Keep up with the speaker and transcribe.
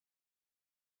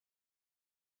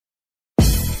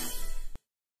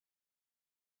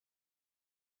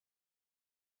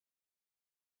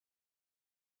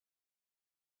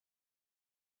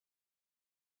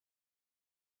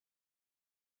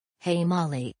Hey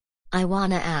Molly. I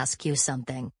wanna ask you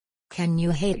something. Can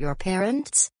you hate your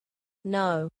parents?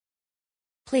 No.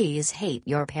 Please hate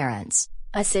your parents.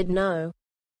 I said no.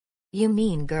 You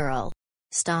mean girl.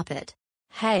 Stop it.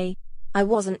 Hey, I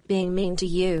wasn't being mean to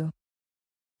you.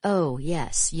 Oh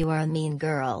yes, you are a mean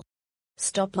girl.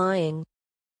 Stop lying.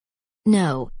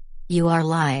 No. You are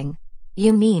lying.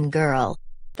 You mean girl.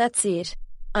 That's it.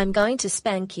 I'm going to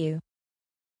spank you.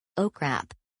 Oh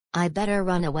crap. I better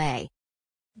run away.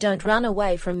 Don't run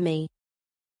away from me.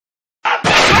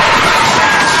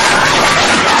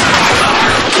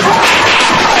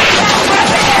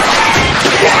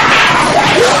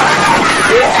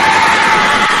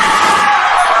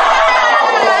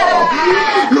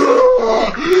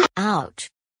 Ouch.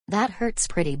 That hurts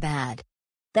pretty bad.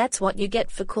 That's what you get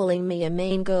for calling me a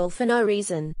mean girl for no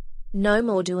reason. No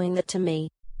more doing that to me.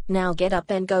 Now get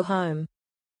up and go home.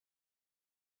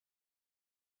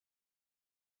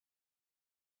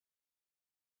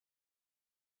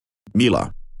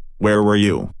 Mila, where were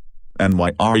you? And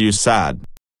why are you sad?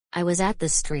 I was at the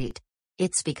street.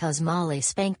 It's because Molly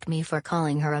spanked me for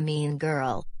calling her a mean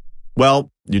girl. Well,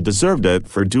 you deserved it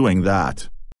for doing that.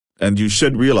 And you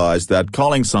should realize that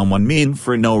calling someone mean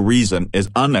for no reason is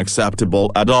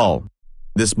unacceptable at all.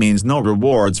 This means no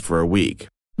rewards for a week.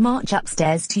 March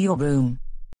upstairs to your room.